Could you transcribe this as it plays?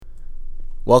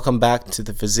Welcome back to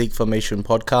the Physique Formation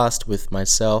podcast with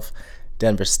myself,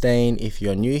 Denver Stain. If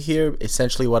you're new here,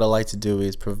 essentially what I like to do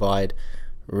is provide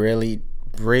really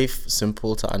brief,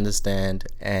 simple to understand,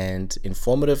 and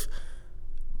informative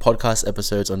podcast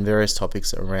episodes on various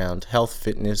topics around health,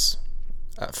 fitness,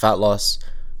 fat loss,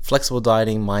 flexible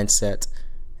dieting, mindset,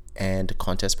 and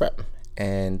contest prep.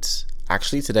 And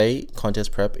actually today,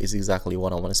 contest prep is exactly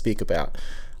what I want to speak about.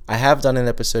 I have done an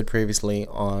episode previously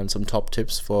on some top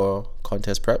tips for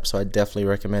contest prep, so I definitely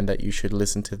recommend that you should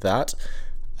listen to that.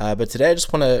 But today I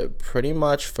just want to pretty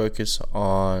much focus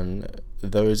on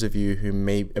those of you who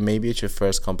maybe it's your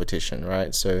first competition,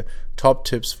 right? So top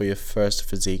tips for your first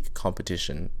physique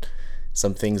competition.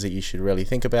 Some things that you should really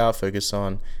think about, focus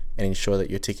on, and ensure that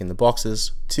you're ticking the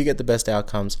boxes to get the best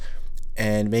outcomes.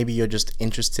 And maybe you're just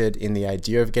interested in the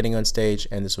idea of getting on stage,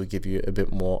 and this will give you a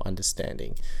bit more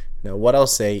understanding. Now, what I'll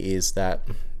say is that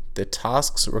the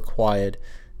tasks required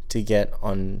to get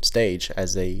on stage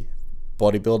as a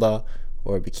bodybuilder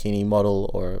or a bikini model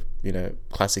or,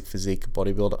 classic physique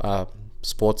bodybuilder,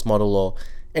 sports model or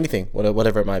anything,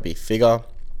 whatever it might be, figure.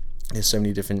 There's so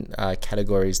many different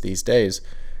categories these days.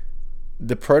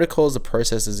 The protocols, the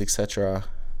processes, etc.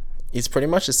 is pretty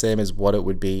much the same as what it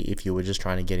would be if you were just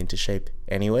trying to get into shape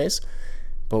anyways,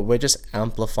 but we're just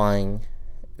amplifying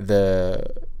the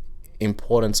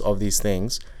importance of these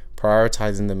things,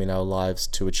 prioritizing them in our lives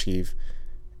to achieve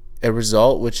a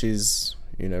result which is,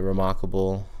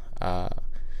 remarkable.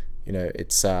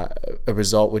 It's a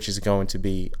result which is going to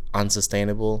be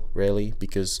unsustainable, really,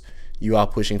 because you are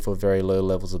pushing for very low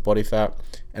levels of body fat.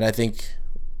 And I think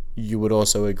you would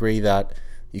also agree that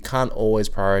you can't always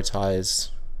prioritize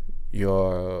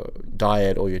your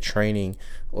diet or your training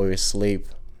or your sleep,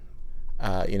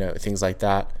 things like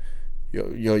that.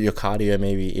 Your cardio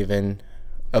maybe even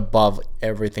above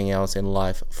everything else in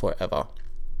life forever.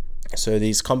 So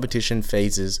these competition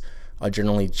phases are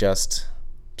generally just,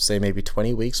 say, maybe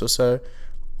 20 weeks or so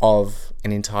of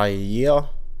an entire year.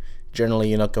 Generally,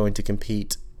 you're not going to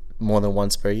compete more than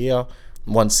once per year,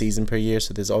 one season per year.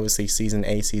 So there's obviously season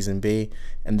A, season B,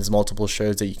 and there's multiple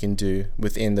shows that you can do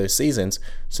within those seasons.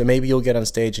 So maybe you'll get on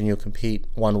stage and you'll compete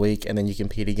 1 week and then you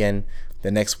compete again the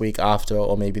next week after,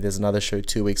 or maybe there's another show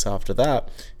 2 weeks after that.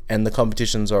 And the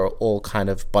competitions are all kind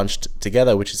of bunched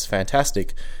together, which is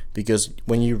fantastic, because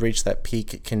when you reach that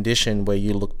peak condition where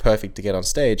you look perfect to get on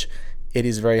stage, it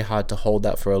is very hard to hold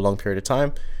that for a long period of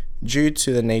time due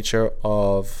to the nature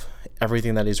of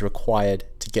everything that is required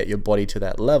to get your body to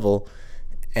that level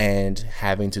and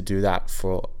having to do that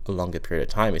for a longer period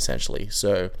of time, essentially.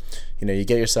 So, you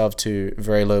get yourself to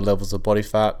very low levels of body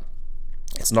fat.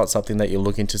 It's not something that you're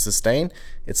looking to sustain.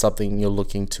 It's something you're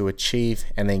looking to achieve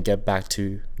and then get back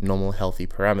to normal, healthy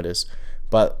parameters.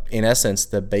 But in essence,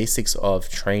 the basics of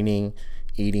training,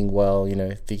 eating well,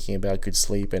 thinking about good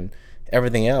sleep and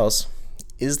everything else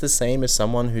is the same as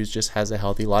someone who just has a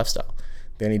healthy lifestyle.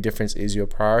 The only difference is you're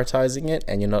prioritizing it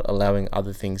and you're not allowing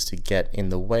other things to get in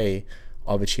the way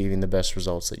of achieving the best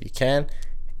results that you can,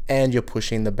 and you're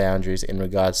pushing the boundaries in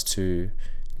regards to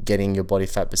getting your body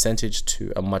fat percentage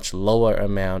to a much lower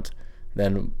amount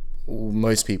than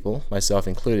most people, myself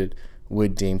included,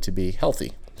 would deem to be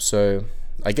healthy. So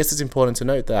I guess it's important to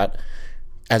note that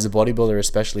as a bodybuilder,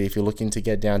 especially if you're looking to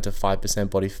get down to 5%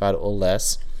 body fat or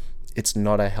less, it's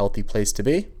not a healthy place to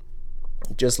be.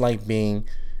 Just like being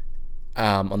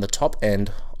on the top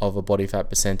end of a body fat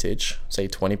percentage, say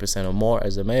 20% or more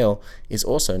as a male, is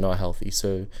also not healthy.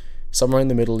 So somewhere in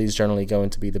the middle is generally going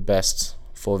to be the best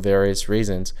for various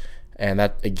reasons. And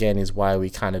that, again, is why we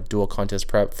kind of do a contest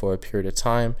prep for a period of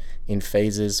time. In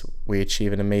phases, we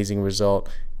achieve an amazing result,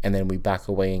 and then we back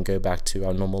away and go back to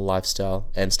our normal lifestyle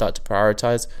and start to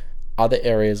prioritize other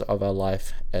areas of our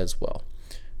life as well.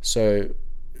 So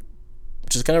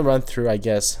just going to run through, I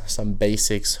guess, some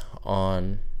basics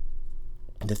on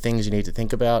the things you need to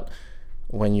think about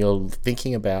when you're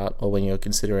thinking about or when you're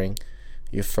considering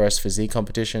your first physique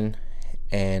competition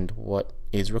and what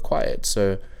is required.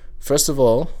 So first of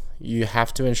all, you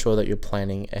have to ensure that you're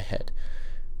planning ahead.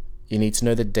 You need to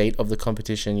know the date of the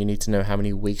competition. You need to know how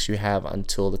many weeks you have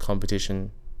until the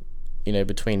competition,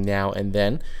 between now and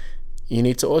then. You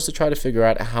need to also try to figure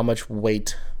out how much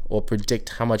weight or predict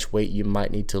how much weight you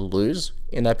might need to lose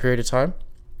in that period of time,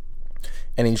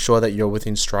 and ensure that you're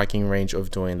within striking range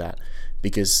of doing that.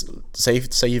 Because say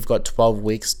you've got 12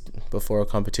 weeks before a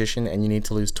competition and you need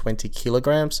to lose 20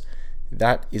 kilograms,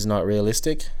 that is not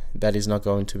realistic. That is not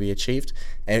going to be achieved.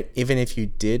 And even if you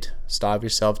did starve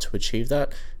yourself to achieve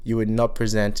that, you would not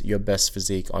present your best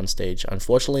physique on stage.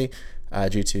 Unfortunately,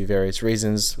 due to various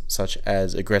reasons, such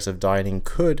as aggressive dieting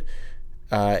could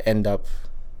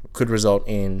result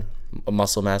in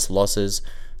muscle mass losses,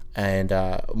 and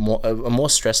a more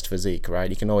stressed physique, right?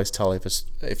 You can always tell if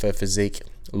a physique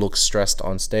looks stressed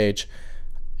on stage,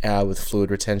 with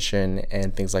fluid retention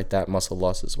and things like that, muscle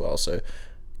loss as well. So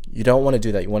you don't want to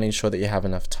do that. You want to ensure that you have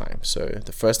enough time. So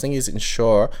the first thing is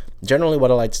generally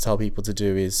what I like to tell people to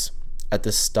do is at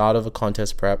the start of a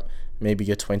contest prep, maybe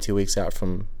you're 20 weeks out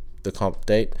from the comp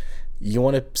date, you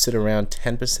want to sit around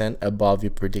 10% above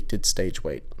your predicted stage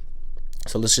weight.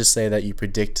 So let's just say that you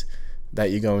predict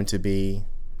that you're going to be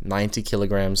 90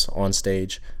 kilograms on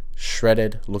stage,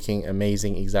 shredded, looking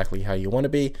amazing, exactly how you want to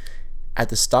be. At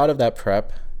the start of that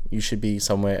prep, you should be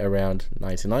somewhere around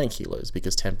 99 kilos,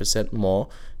 because 10% more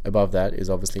above that is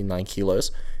obviously 9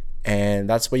 kilos. And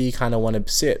that's where you kind of want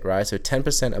to sit, right? So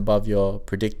 10% above your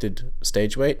predicted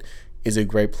stage weight is a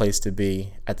great place to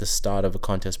be at the start of a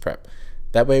contest prep.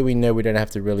 That way we know we don't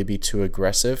have to really be too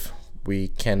aggressive. We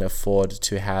can afford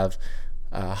to have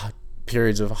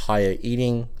periods of higher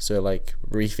eating, so like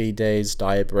refeed days,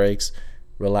 diet breaks,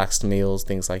 relaxed meals,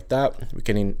 things like that. We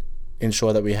can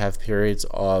ensure that we have periods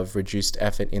of reduced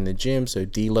effort in the gym, so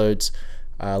deloads,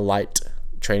 light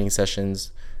training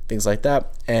sessions, things like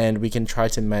that. And we can try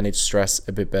to manage stress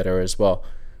a bit better as well.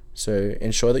 So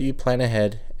ensure that you plan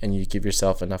ahead and you give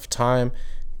yourself enough time.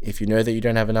 If you know that you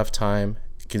don't have enough time,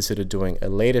 consider doing a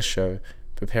later show,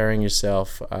 preparing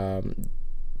yourself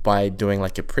by doing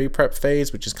like a pre-prep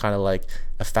phase, which is kind of like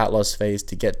a fat loss phase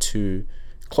to get to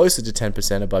closer to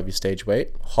 10% above your stage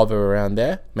weight. Hover around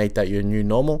there, make that your new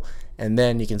normal, and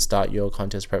then you can start your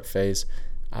contest prep phase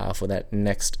for that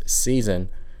next season.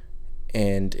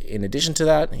 And in addition to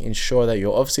that, ensure that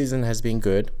your off season has been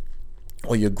good,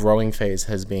 or your growing phase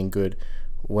has been good,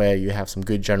 where you have some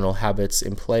good general habits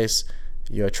in place.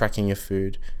 You're tracking your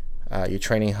food, you're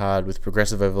training hard with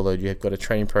progressive overload. You've got a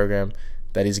training program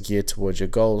that is geared towards your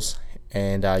goals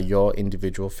and your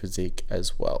individual physique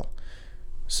as well.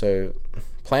 So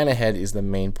plan ahead is the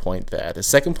main point there. The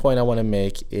second point I want to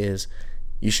make is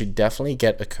you should definitely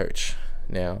get a coach.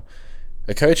 Now,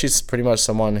 a coach is pretty much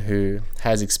someone who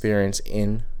has experience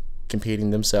in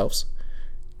competing themselves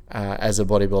as a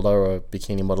bodybuilder or a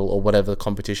bikini model or whatever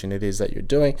competition it is that you're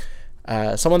doing.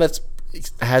 Someone that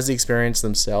has the experience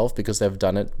themselves because they've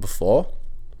done it before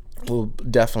will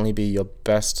definitely be your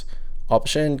best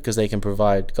option, because they can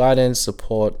provide guidance,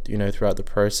 support, throughout the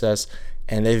process,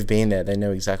 and they've been there. They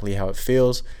know exactly how it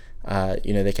feels.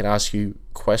 They can ask you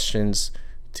questions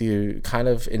to kind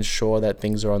of ensure that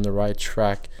things are on the right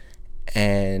track,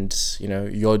 and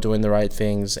you're doing the right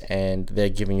things, and they're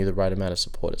giving you the right amount of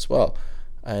support as well.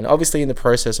 And obviously in the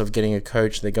process of getting a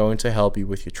coach, they're going to help you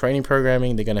with your training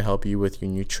programming, they're going to help you with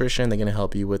your nutrition, they're going to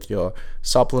help you with your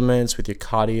supplements, with your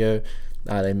cardio,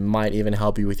 they might even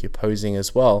help you with your posing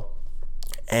as well.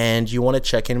 And you want to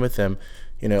check in with them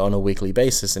on a weekly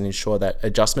basis and ensure that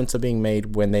adjustments are being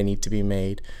made when they need to be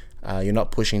made. You're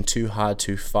not pushing too hard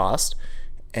too fast.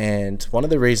 And one of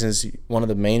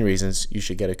the main reasons you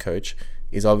should get a coach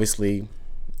is obviously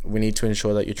we need to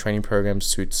ensure that your training program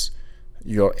suits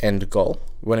your end goal.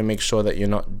 We want to make sure that you're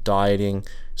not dieting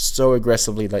so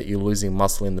aggressively that you're losing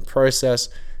muscle in the process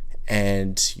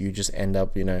and you just end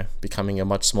up becoming a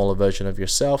much smaller version of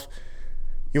yourself.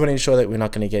 You want to ensure that you're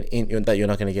not going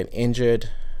to get injured,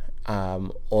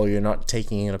 or you're not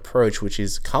taking an approach which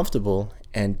is comfortable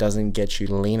and doesn't get you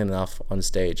lean enough on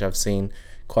stage. I've seen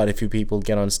quite a few people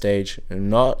get on stage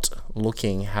not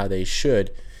looking how they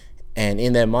should, and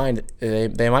in their mind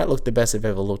they might look the best they've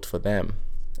ever looked for them.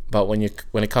 But when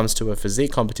it comes to a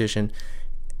physique competition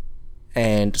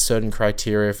and certain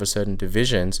criteria for certain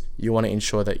divisions, you want to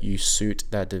ensure that you suit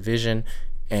that division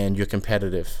and you're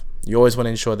competitive. You always want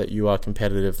to ensure that you are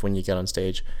competitive when you get on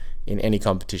stage in any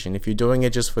competition. If you're doing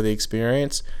it just for the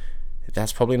experience,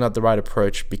 that's probably not the right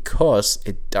approach, because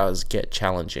it does get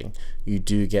challenging. You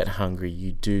do get hungry.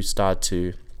 You do start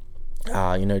to,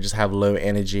 just have low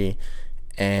energy,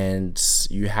 and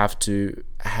you have to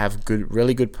have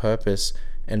really good purpose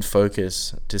and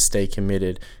focus to stay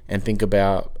committed and think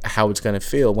about how it's going to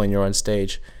feel when you're on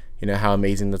stage, how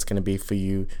amazing that's going to be for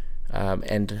you.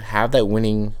 And have that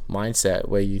winning mindset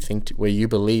where you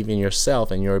believe in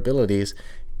yourself and your abilities,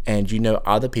 and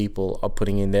other people are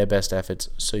putting in their best efforts,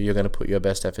 so you're going to put your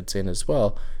best efforts in as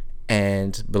well,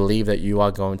 and believe that you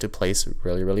are going to place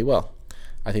really, really well.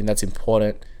 I think that's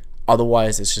important.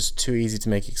 Otherwise, it's just too easy to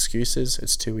make excuses.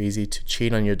 It's too easy to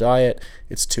cheat on your diet.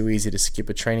 It's too easy to skip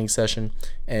a training session,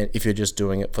 and if you're just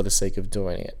doing it for the sake of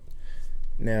doing it.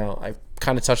 Now, I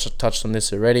kind of touched on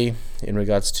this already in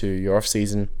regards to your off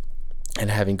season and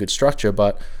having good structure,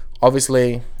 but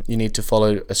obviously you need to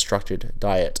follow a structured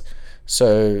diet.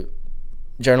 So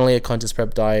generally a contest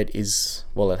prep diet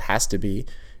it has to be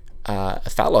a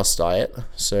fat loss diet.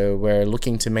 So we're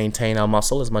looking to maintain our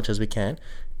muscle as much as we can,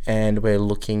 and we're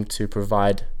looking to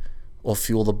provide or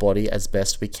fuel the body as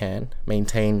best we can,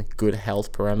 maintain good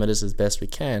health parameters as best we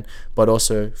can, but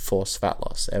also force fat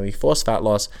loss. And we force fat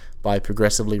loss by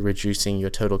progressively reducing your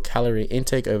total calorie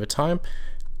intake over time.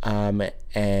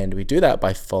 And we do that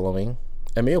by following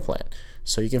a meal plan.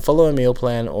 So you can follow a meal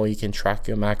plan, or you can track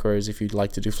your macros if you'd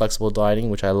like to do flexible dieting,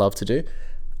 which I love to do,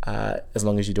 as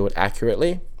long as you do it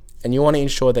accurately. And you want to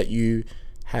ensure that you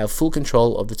have full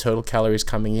control of the total calories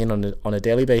coming in on a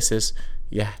daily basis.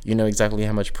 Yeah, you know exactly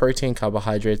how much protein,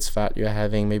 carbohydrates, fat you're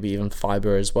having, maybe even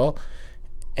fiber as well.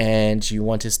 And you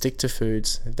want to stick to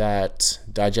foods that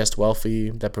digest well for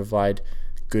you, that provide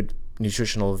good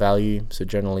nutritional value. So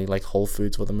generally like whole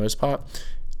foods for the most part.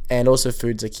 And also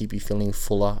foods that keep you feeling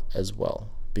fuller as well.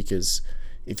 Because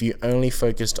if you only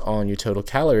focused on your total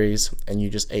calories and you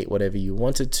just ate whatever you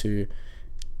wanted to,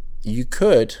 you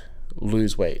could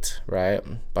lose weight, right?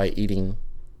 By eating,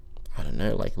 I don't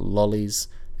know, like lollies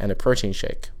and a protein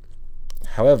shake.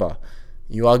 However,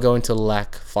 you are going to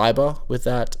lack fiber with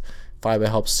that. Fiber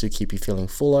helps to keep you feeling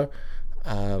fuller.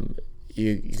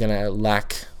 You're going to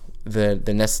lack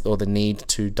the need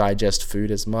to digest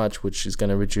food as much, which is going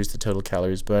to reduce the total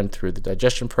calories burned through the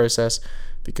digestion process,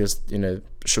 because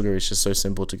sugar is just so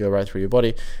simple to go right through your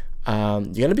body. You're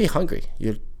going to be hungry.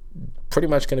 You're pretty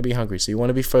much going to be hungry. So you want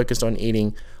to be focused on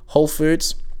eating whole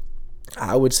foods.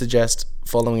 I would suggest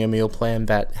following a meal plan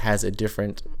that has a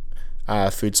different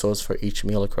food source for each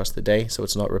meal across the day, so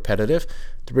it's not repetitive.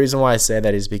 The reason why I say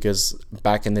that is because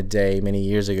back in the day, many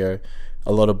years ago,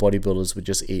 a lot of bodybuilders would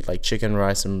just eat like chicken,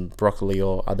 rice, and broccoli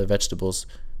or other vegetables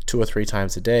 2 or 3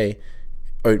 times a day,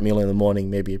 oatmeal in the morning,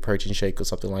 maybe a protein shake or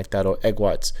something like that, or egg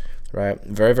whites, right?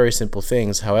 Very, very simple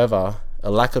things. However,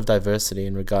 a lack of diversity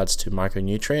in regards to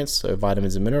micronutrients, so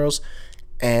vitamins and minerals,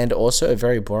 and also a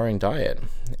very boring diet.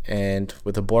 And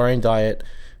with a boring diet,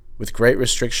 with great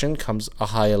restriction comes a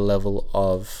higher level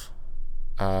of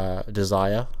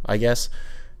desire, I guess,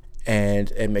 and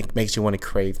it makes you want to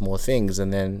crave more things.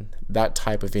 And then that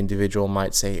type of individual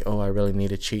might say, oh, I really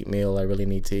need a cheat meal, I really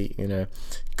need to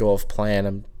go off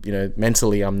plan.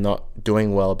 Mentally I'm not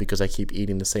doing well because I keep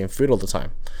eating the same food all the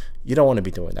time. You don't want to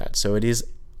be doing that. So it is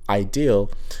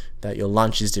ideal that your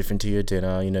lunch is different to your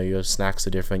dinner, your snacks are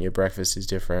different, your breakfast is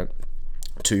different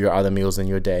to your other meals in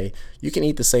your day. You can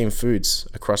eat the same foods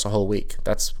across a whole week.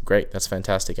 That's great. That's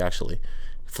fantastic, actually,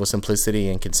 for simplicity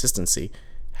and consistency.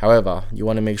 However, you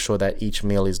want to make sure that each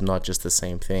meal is not just the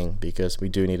same thing, because we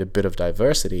do need a bit of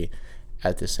diversity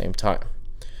at the same time.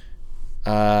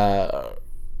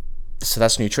 So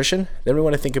that's nutrition. Then we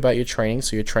want to think about your training.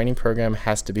 So your training program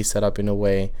has to be set up in a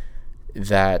way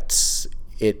that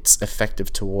it's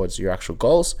effective towards your actual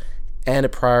goals, and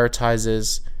it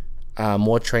prioritizes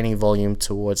more training volume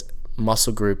towards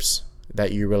muscle groups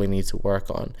that you really need to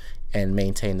work on and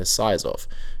maintain the size of.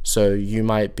 So you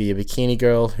might be a bikini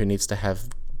girl who needs to have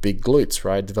big glutes,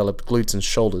 right? Developed glutes and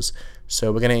shoulders.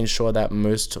 So we're going to ensure that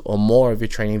most or more of your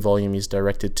training volume is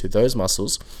directed to those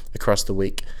muscles across the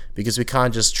week, because we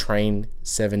can't just train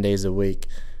 7 days a week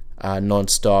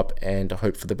non-stop and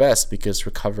hope for the best, because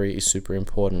recovery is super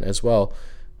important as well,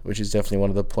 which is definitely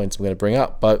one of the points I'm going to bring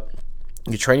up. But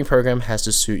your training program has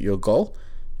to suit your goal.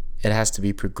 It has to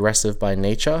be progressive by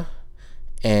nature.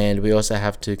 And we also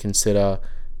have to consider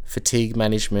fatigue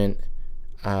management,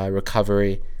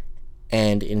 recovery,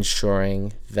 and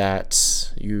ensuring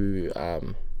that you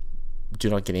do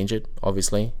not get injured,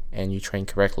 obviously, and you train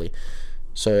correctly.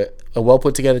 So a well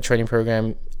put together training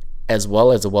program, as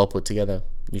well as a well put together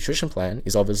nutrition plan,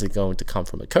 is obviously going to come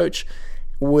from a coach,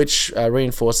 which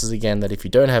reinforces again that if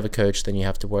you don't have a coach, then you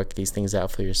have to work these things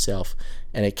out for yourself,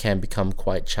 and it can become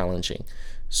quite challenging.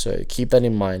 So keep that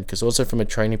in mind, because also from a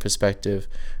training perspective,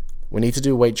 we need to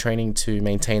do weight training to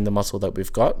maintain the muscle that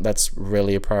we've got. That's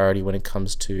really a priority when it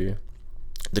comes to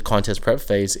the contest prep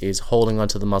phase, is holding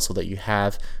onto the muscle that you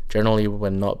have. Generally, we're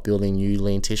not building new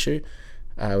lean tissue.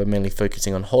 We're mainly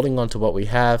focusing on holding on to what we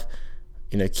have,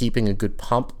 keeping a good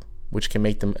pump, which can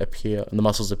make the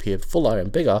muscles appear fuller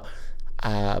and bigger,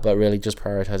 but really just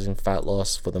prioritizing fat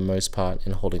loss for the most part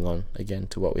and holding on again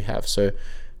to what we have. So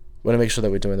we want to make sure that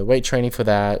we're doing the weight training for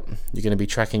that. You're going to be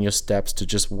tracking your steps to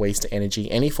just waste energy.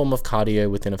 Any form of cardio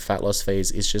within a fat loss phase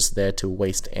is just there to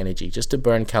waste energy, just to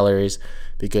burn calories,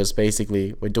 because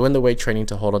basically we're doing the weight training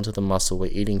to hold onto the muscle.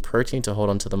 We're eating protein to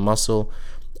hold onto the muscle,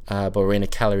 but we're in a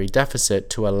calorie deficit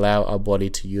to allow our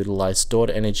body to utilize stored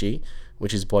energy,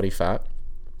 which is body fat,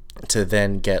 to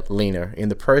then get leaner. In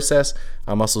the process,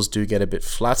 our muscles do get a bit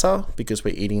flatter because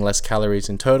we're eating less calories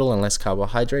in total and less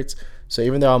carbohydrates. So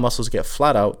even though our muscles get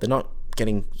flatter, they're not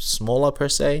getting smaller per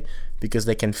se, because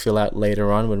they can fill out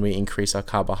later on when we increase our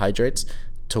carbohydrates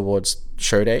towards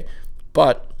show day.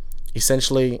 But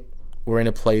essentially, we're in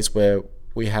a place where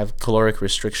we have caloric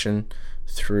restriction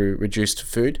through reduced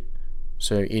food,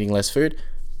 so eating less food,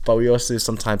 but we also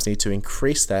sometimes need to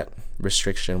increase that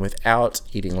restriction without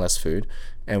eating less food,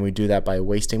 and we do that by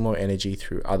wasting more energy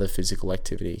through other physical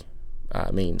activity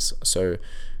means. So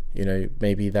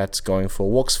maybe that's going for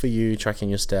walks for you, tracking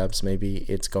your steps, maybe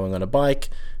it's going on a bike,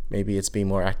 maybe it's being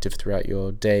more active throughout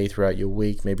your day, throughout your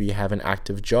week, maybe you have an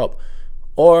active job,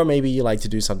 or maybe you like to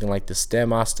do something like the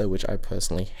Stairmaster, which I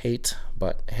personally hate,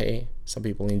 but hey, some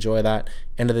people enjoy that.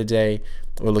 End of the day,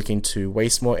 we're looking to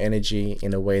waste more energy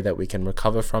in a way that we can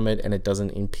recover from it, and it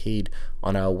doesn't impede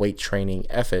on our weight training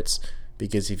efforts.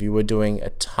 Because if you were doing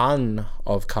a ton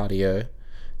of cardio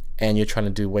and you're trying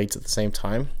to do weights at the same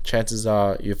time, chances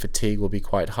are your fatigue will be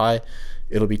quite high.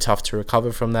 It'll be tough to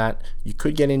recover from that. You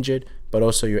could get injured, but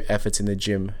also your efforts in the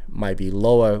gym might be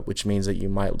lower, which means that you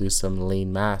might lose some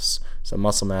lean mass, some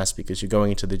muscle mass, because you're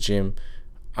going into the gym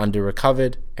under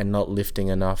recovered and not lifting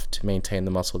enough to maintain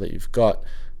the muscle that you've got,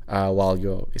 while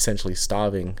you're essentially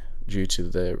starving due to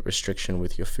the restriction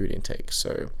with your food intake.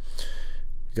 So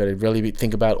you got to really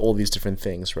think about all these different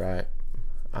things, right?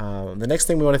 The next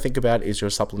thing we want to think about is your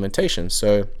supplementation.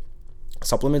 So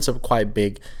supplements are quite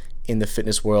big in the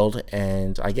fitness world,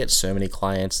 and I get so many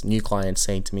new clients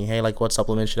saying to me, hey, like, what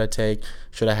supplement should I take?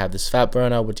 Should I have this fat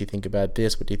burner? What do you think about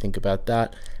this? What do you think about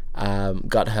that?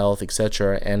 Gut health,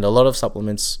 etc. And a lot of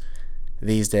supplements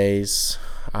these days,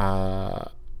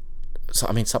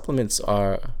 supplements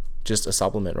are just a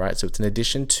supplement, right? So it's an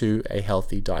addition to a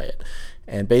healthy diet.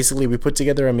 And basically we put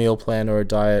together a meal plan or a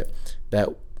diet that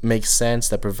makes sense,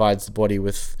 that provides the body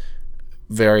with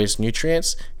various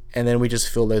nutrients, and then we just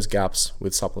fill those gaps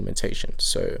with supplementation.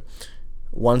 So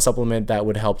one supplement that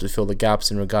would help to fill the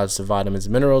gaps in regards to vitamins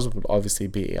and minerals would obviously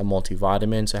be a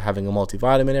multivitamin. So having a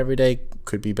multivitamin every day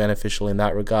could be beneficial in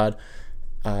that regard.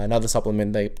 Another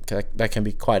supplement that can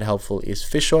be quite helpful is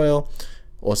fish oil,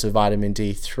 also vitamin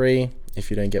D3 if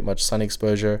you don't get much sun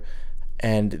exposure.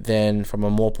 And then from a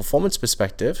more performance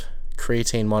perspective,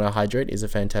 creatine monohydrate is a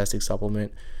fantastic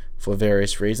supplement for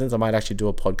various reasons. I might actually do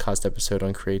a podcast episode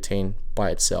on creatine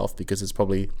by itself, because it's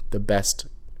probably the best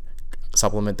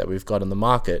supplement that we've got on the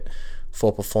market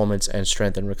for performance and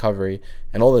strength and recovery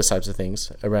and all those types of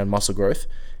things around muscle growth.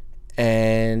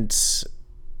 And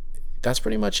that's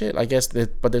pretty much it, I guess.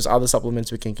 But there's other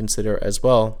supplements we can consider as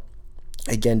well,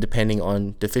 again, depending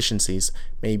on deficiencies.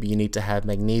 Maybe you need to have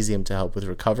magnesium to help with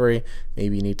recovery.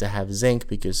 Maybe you need to have zinc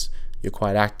because you're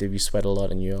quite active, you sweat a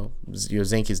lot, and your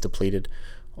zinc is depleted,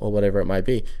 or whatever it might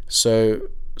be. So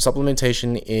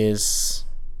supplementation is,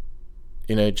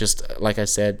 just like I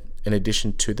said, in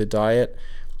addition to the diet.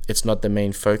 It's not the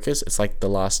main focus. It's like the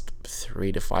last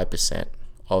 3 to 5%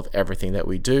 of everything that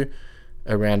we do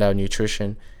around our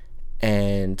nutrition.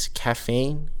 And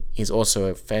caffeine is also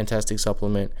a fantastic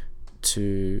supplement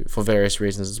for various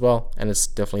reasons as well, and it's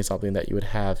definitely something that you would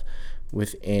have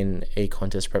within a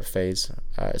contest prep phase,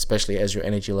 especially as your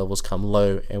energy levels come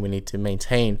low and we need to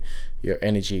maintain your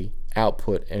energy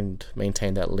output and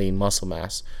maintain that lean muscle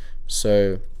mass.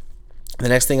 So the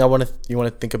next thing you want to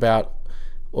think about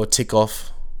or tick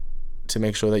off to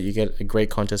make sure that you get a great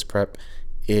contest prep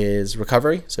is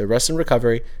recovery. So rest and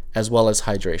recovery, as well as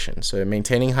hydration. So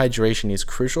maintaining hydration is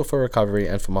crucial for recovery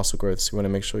and for muscle growth. So you want to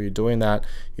make sure you're doing that.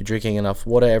 You're drinking enough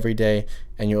water every day,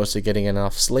 and you're also getting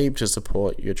enough sleep to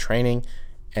support your training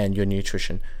and your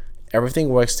nutrition. Everything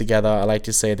works together. I like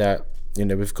to say that,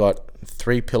 we've got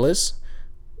 3 pillars.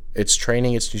 It's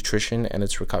training, it's nutrition, and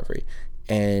it's recovery.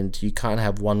 And you can't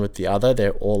have one with the other.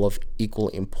 They're all of equal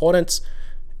importance.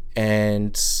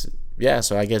 And yeah,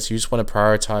 so I guess you just want to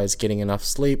prioritize getting enough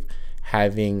sleep,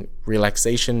 having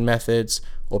relaxation methods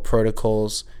or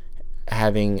protocols,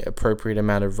 having appropriate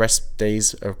amount of rest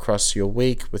days across your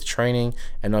week with training,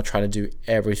 and not trying to do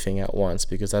everything at once,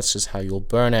 because that's just how you'll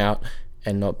burn out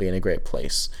and not be in a great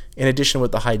place. In addition,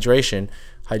 with the hydration,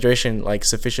 like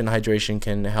sufficient hydration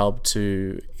can help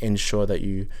to ensure that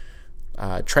you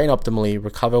train optimally,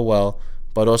 recover well,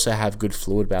 but also have good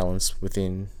fluid balance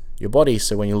within your body.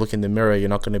 So when you look in the mirror, you're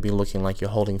not going to be looking like you're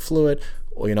holding fluid,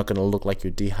 or you're not going to look like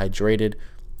you're dehydrated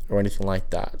or anything like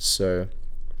that. So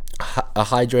a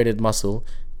hydrated muscle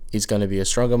is going to be a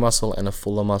stronger muscle and a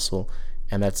fuller muscle,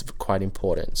 and that's quite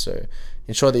important. So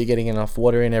ensure that you're getting enough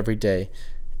water in every day.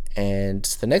 And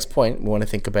the next point we want to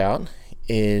think about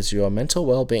is your mental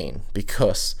well-being,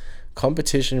 because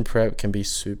competition prep can be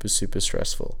super, super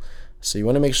stressful. So you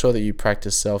want to make sure that you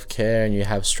practice self-care and you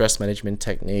have stress management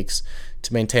techniques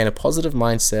to maintain a positive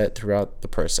mindset throughout the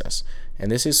process.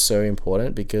 And this is so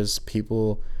important because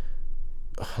people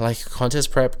like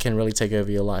contest prep can really take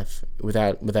over your life.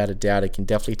 Without a doubt, it can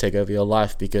definitely take over your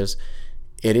life, because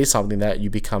it is something that you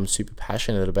become super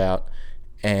passionate about,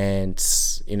 and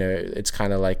it's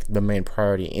kind of like the main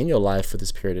priority in your life for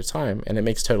this period of time, and it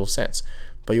makes total sense.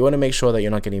 But you want to make sure that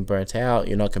you're not getting burnt out,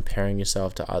 you're not comparing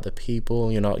yourself to other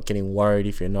people, you're not getting worried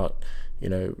if you're not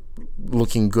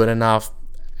looking good enough,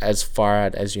 as far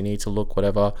out as you need to look,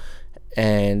 whatever.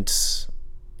 And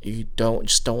you don't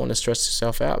want to stress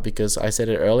yourself out, because I said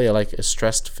it earlier, like a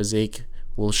stressed physique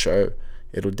will show.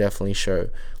 It'll definitely show.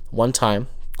 One time,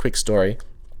 quick story,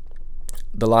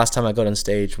 the last time I got on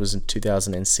stage was in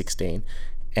 2016,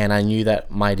 and I knew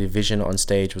that my division on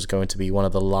stage was going to be one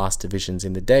of the last divisions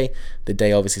in the day. The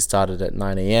day obviously started at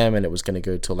 9 a.m. and it was going to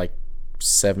go till like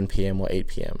 7 p.m. or 8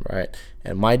 p.m., right?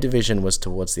 And my division was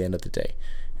towards the end of the day.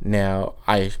 Now,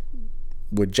 I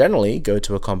would generally go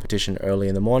to a competition early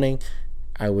in the morning.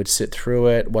 I would sit through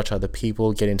it, watch other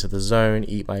people, get into the zone,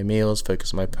 eat my meals,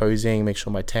 focus on my posing, make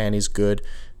sure my tan is good,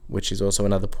 which is also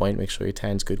another point. Make sure your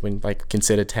tan's good. When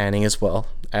consider tanning as well.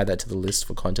 Add that to the list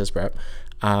for contest prep.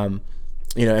 And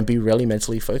be really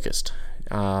mentally focused.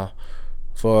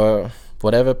 For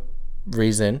whatever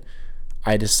reason,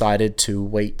 I decided to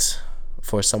wait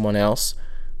for someone else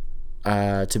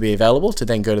to be available to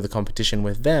then go to the competition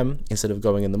with them instead of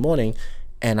going in the morning.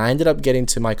 And I ended up getting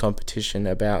to my competition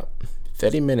about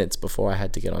 30 minutes before I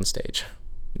had to get on stage.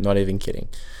 Not even kidding.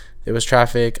 There was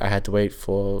traffic. I had to wait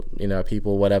for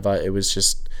people, whatever. It was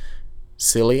just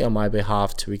silly on my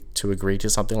behalf to agree to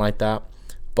something like that,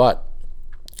 but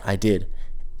I did.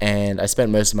 And I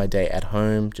spent most of my day at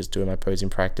home just doing my posing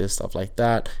practice, stuff like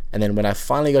that. And then when I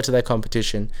finally got to that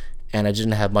competition, and I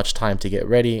didn't have much time to get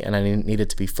ready, and I needed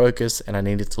to be focused, and I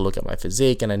needed to look at my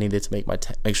physique, and I needed to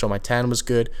make sure my tan was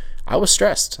good, I was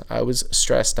stressed. I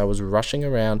was rushing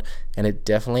around, and it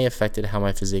definitely affected how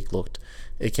my physique looked.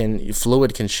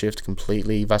 Fluid can shift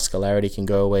completely. Vascularity can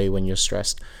go away when you're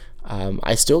stressed.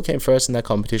 I still came first in that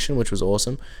competition, which was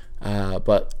awesome.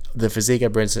 But the physique I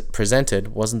presented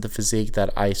wasn't the physique that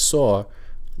I saw,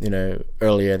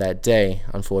 earlier that day,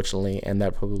 unfortunately, and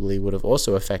that probably would have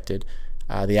also affected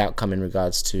the outcome in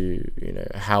regards to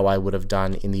how I would have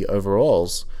done in the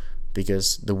overalls,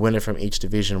 because the winner from each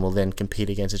division will then compete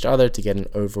against each other to get an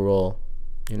overall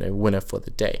winner for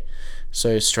the day.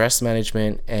 So stress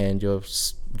management and your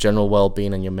general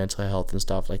well-being and your mental health and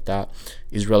stuff like that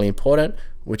is really important,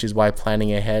 which is why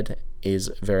planning ahead is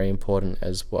very important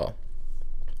as well.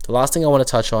 The last thing I want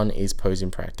to touch on is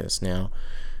posing practice. Now,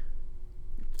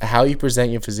 how you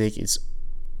present your physique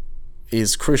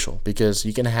is crucial, because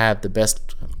you can have the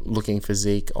best looking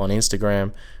physique on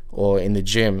Instagram or in the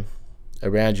gym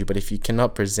around you, but if you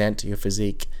cannot present your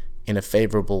physique in a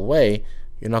favorable way,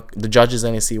 the judges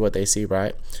only see what they see,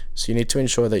 right? So you need to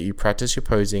ensure that you practice your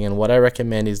posing. And what I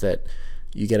recommend is that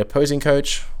you get a posing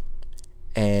coach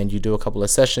and you do a couple of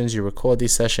sessions, you record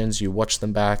these sessions, you watch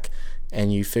them back,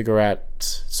 and you figure out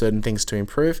certain things to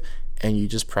improve, and you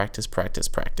just practice.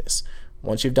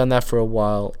 Once you've done that for a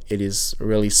while, it is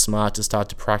really smart to start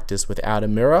to practice without a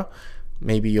mirror.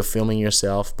 Maybe you're filming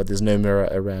yourself, but there's no mirror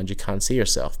around, you can't see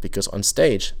yourself, because on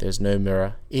stage there's no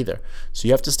mirror either. So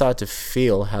you have to start to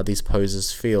feel how these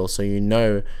poses feel, so you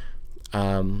know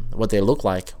what they look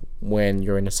like when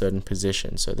you're in a certain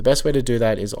position. So the best way to do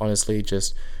that is honestly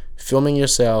just filming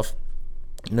yourself,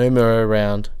 no mirror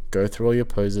around, go through all your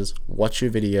poses, watch your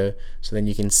video, so then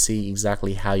you can see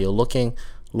exactly how you're looking,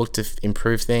 look to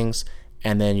improve things,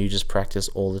 and then you just practice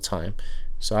all the time.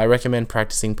 So I recommend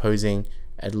practicing posing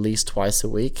at least twice a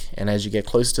week, and as you get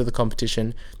closer to the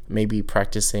competition, maybe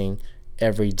practicing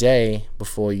every day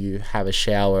before you have a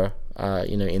shower,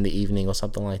 in the evening or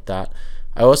something like that.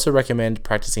 I also recommend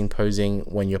practicing posing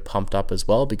when you're pumped up as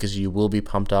well, because you will be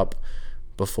pumped up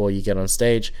before you get on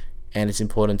stage, and it's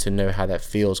important to know how that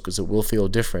feels, because it will feel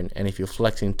different. And if you're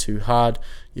flexing too hard,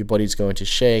 your body's going to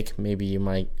shake. Maybe you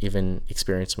might even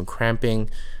experience some cramping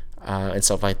and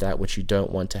stuff like that, which you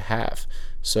don't want to have.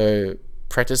 So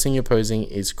practicing your posing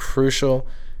is crucial.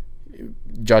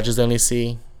 Judges only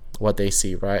see what they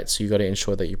see, right? So you got to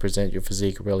ensure that you present your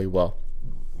physique really well.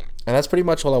 And that's pretty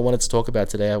much all I wanted to talk about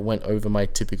today. I went over my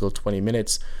typical 20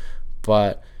 minutes,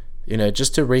 but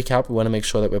just to recap, we want to make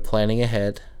sure that we're planning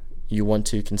ahead. You want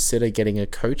to consider getting a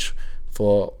coach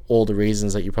for all the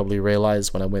reasons that you probably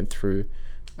realized when I went through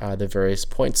the various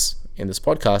points in this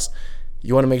podcast.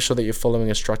 You want to make sure that you're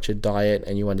following a structured diet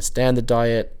and you understand the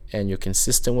diet and you're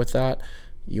consistent with that.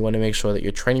 You want to make sure that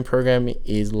your training program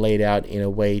is laid out in a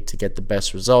way to get the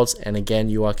best results. And again,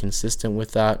 you are consistent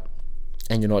with that,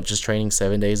 and you're not just training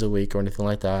 7 days a week or anything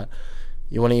like that.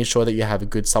 You want to ensure that you have a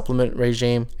good supplement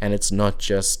regime, and it's not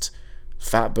just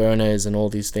fat burners and all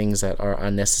these things that are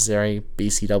unnecessary,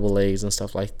 BCAAs and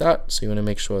stuff like that. So you want to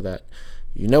make sure that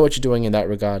you know what you're doing in that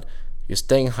regard. You're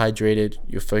staying hydrated,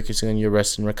 you're focusing on your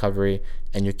rest and recovery,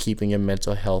 and you're keeping your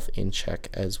mental health in check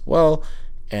as well.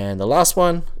 And the last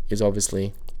one is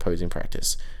obviously posing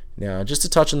practice. Now, just to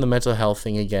touch on the mental health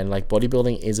thing again, like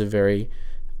bodybuilding is a very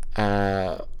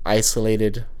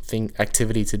isolated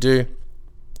activity to do.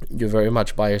 You're very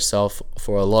much by yourself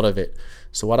for a lot of it.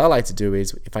 So what I like to do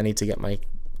is, if I need to get my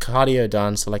cardio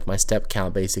done, so like my step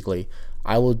count basically,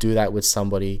 I will do that with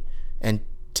somebody, and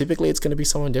typically it's going to be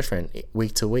someone different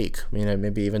week to week,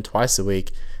 maybe even twice a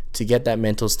week, to get that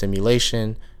mental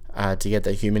stimulation, to get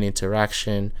that human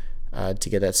interaction, to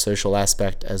get that social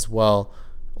aspect as well,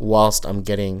 whilst I'm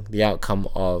getting the outcome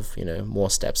of more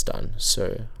steps done.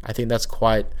 So I think that's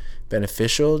quite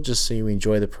beneficial, just so you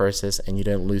enjoy the process and you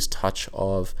don't lose touch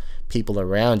of people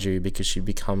around you because you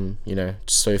become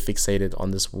so fixated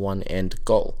on this one end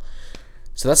goal.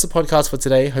 So that's the podcast for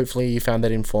today. Hopefully you found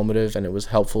that informative and it was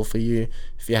helpful for you.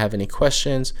 If you have any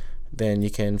questions, then you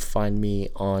can find me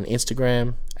on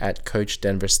Instagram at Coach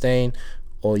Denver Stain,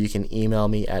 or you can email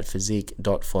me at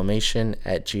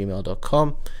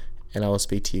physique.formation@gmail.com, and I will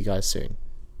speak to you guys soon.